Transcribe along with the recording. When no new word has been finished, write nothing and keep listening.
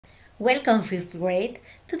Welcome 5th grade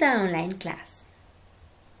to the online class.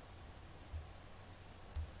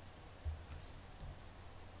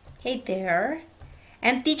 Hey there,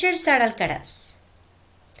 I'm teacher Sara Alcaraz.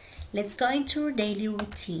 Let's go into our daily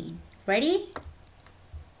routine. Ready?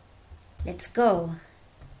 Let's go.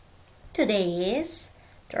 Today is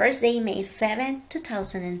Thursday, May 7,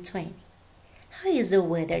 2020. How is the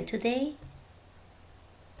weather today?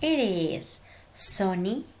 It is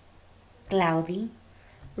sunny, cloudy,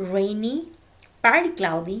 rainy, partly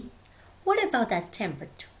cloudy. What about that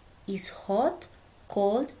temperature? Is hot,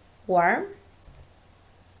 cold, warm?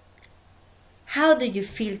 How do you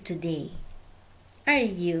feel today? Are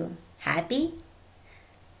you happy?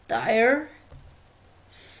 Tired?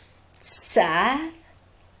 Sad?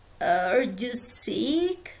 Are you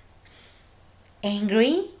sick?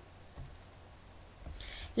 Angry?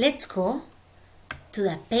 Let's go to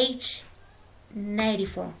the page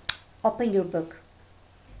 94. Open your book.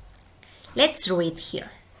 Let's read here.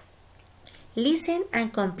 Listen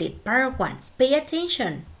and complete part 1. Pay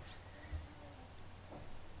attention.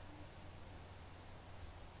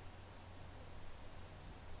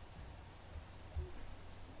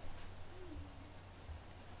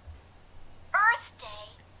 Earth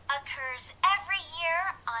Day occurs every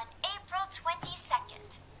year on April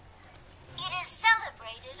 22nd. It is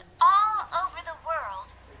celebrated all over the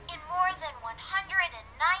world in more than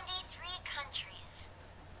 193 countries.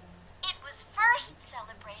 It was first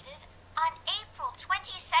celebrated on April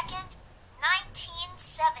 22nd,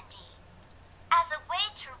 1970, as a way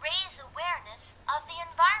to raise awareness of the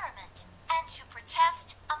environment and to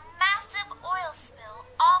protest a massive oil spill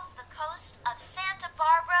off the coast of Santa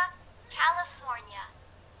Barbara, California.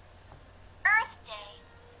 Earth Day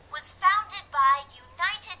was founded by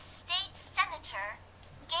United States Senator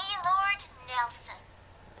Gaylord Nelson.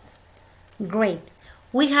 Great.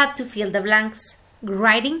 We have to fill the blanks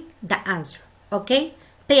writing the answer. Okay?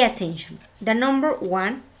 Pay attention. The number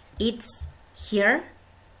 1, it's here.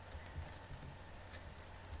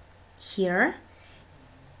 Here.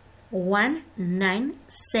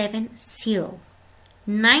 1970.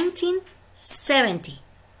 1970.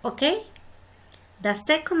 Okay? The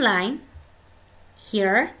second line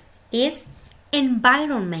here is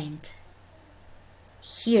environment.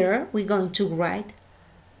 Here we're going to write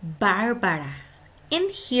Barbara.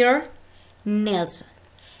 And here Nelson.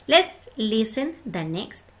 Let's listen the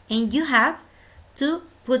next and you have to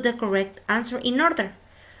put the correct answer in order.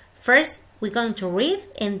 First we're going to read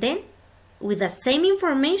and then with the same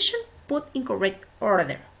information put in correct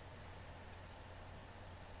order.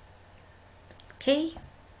 Okay?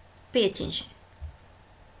 Pay attention.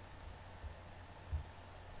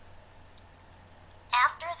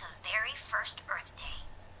 After the very first Earth Day,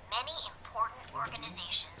 many important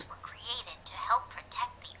organizations were created to help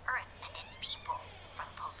protect the Earth and its people from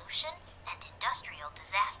pollution and industrial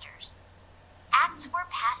disasters. Acts were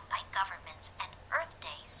passed by governments and Earth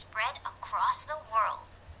Day spread across the world.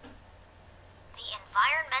 The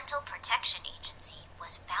Environmental Protection Agency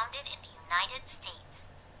was founded in the United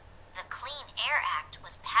States. The Clean Air Act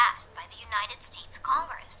was passed by the United States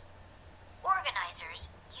Congress. Organizers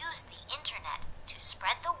used the internet to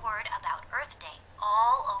spread the word about Earth Day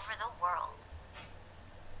all over the world.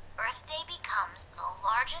 Earth Day becomes the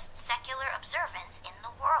largest secular observance in the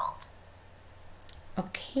world.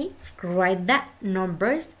 Okay, write the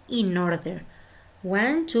numbers in order.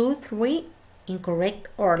 1, 2, 3 in correct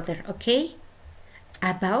order, okay?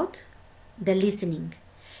 About the listening.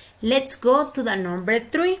 Let's go to the number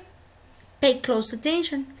 3. Pay close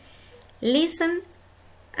attention. Listen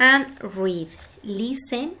and read.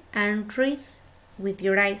 Listen and read. With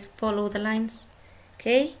your eyes, follow the lines.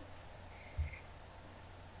 Okay?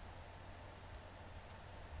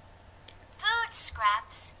 Food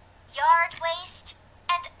scraps, yard waste,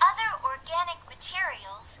 and other organic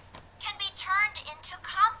materials can be turned into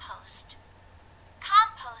compost.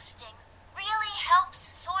 Composting really helps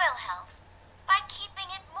soil health by keeping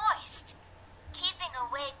it moist, keeping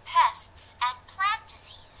away pests and plant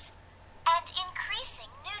disease, and increasing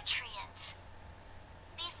nutrients.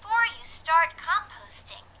 Before you start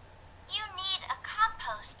composting, you need a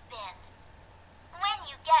compost bin. When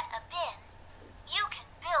you get a bin, you can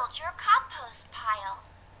build your compost pile.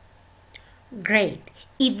 Great.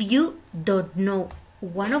 If you don't know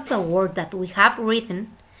one of the words that we have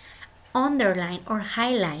written, underline or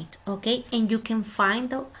highlight, okay? And you can find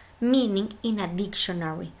the meaning in a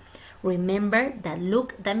dictionary. Remember that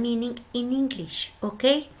look the meaning in English,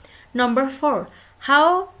 okay? Number 4,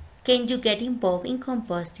 how can you get involved in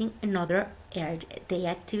composting and other Earth Day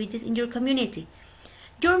activities in your community?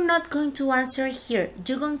 You're not going to answer here.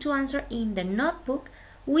 You're going to answer in the notebook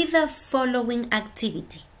with the following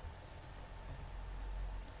activity.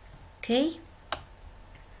 Okay?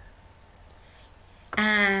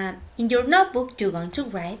 In your notebook, you're going to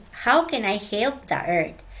write, how can I help the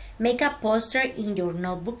earth? Make a poster in your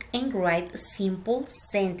notebook and write simple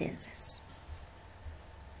sentences.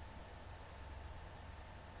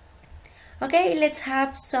 Okay, let's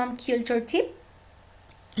have some culture tip.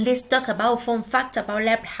 Let's talk about fun facts about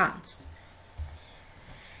leprechauns.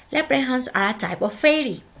 Leprechauns are a type of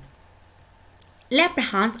fairy.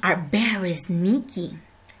 Leprechauns are very sneaky.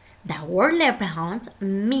 The word leprechauns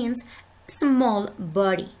means small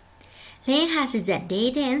body. Legend has it that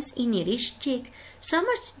they dance in each cheek so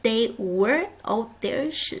much they wear out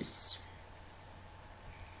their shoes.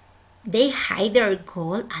 They hide their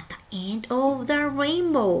gold at the end of the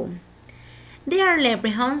rainbow. They are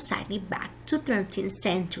leprechauns dating back to 13th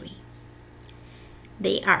century.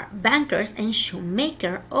 They are bankers and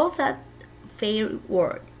shoemakers of that fairy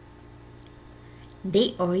world.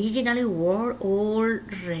 They originally wore all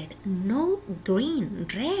red, no green,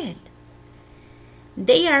 red.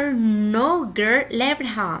 They are no-girl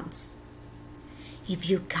leprechauns. If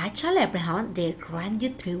you catch a leprechaun, they grant you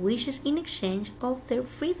 3 wishes in exchange of their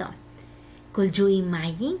freedom. Could you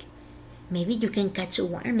imagine? Maybe you can catch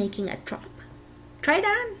one making a trap. Try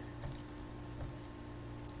that.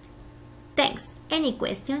 Thanks. Any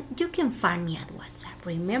question, you can find me at WhatsApp.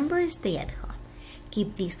 Remember, stay at home.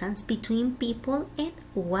 Keep distance between people and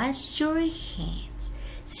wash your hands.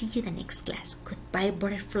 See you the next class. Goodbye,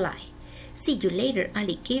 butterfly. See you later,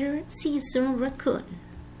 alligator. See you soon, raccoon.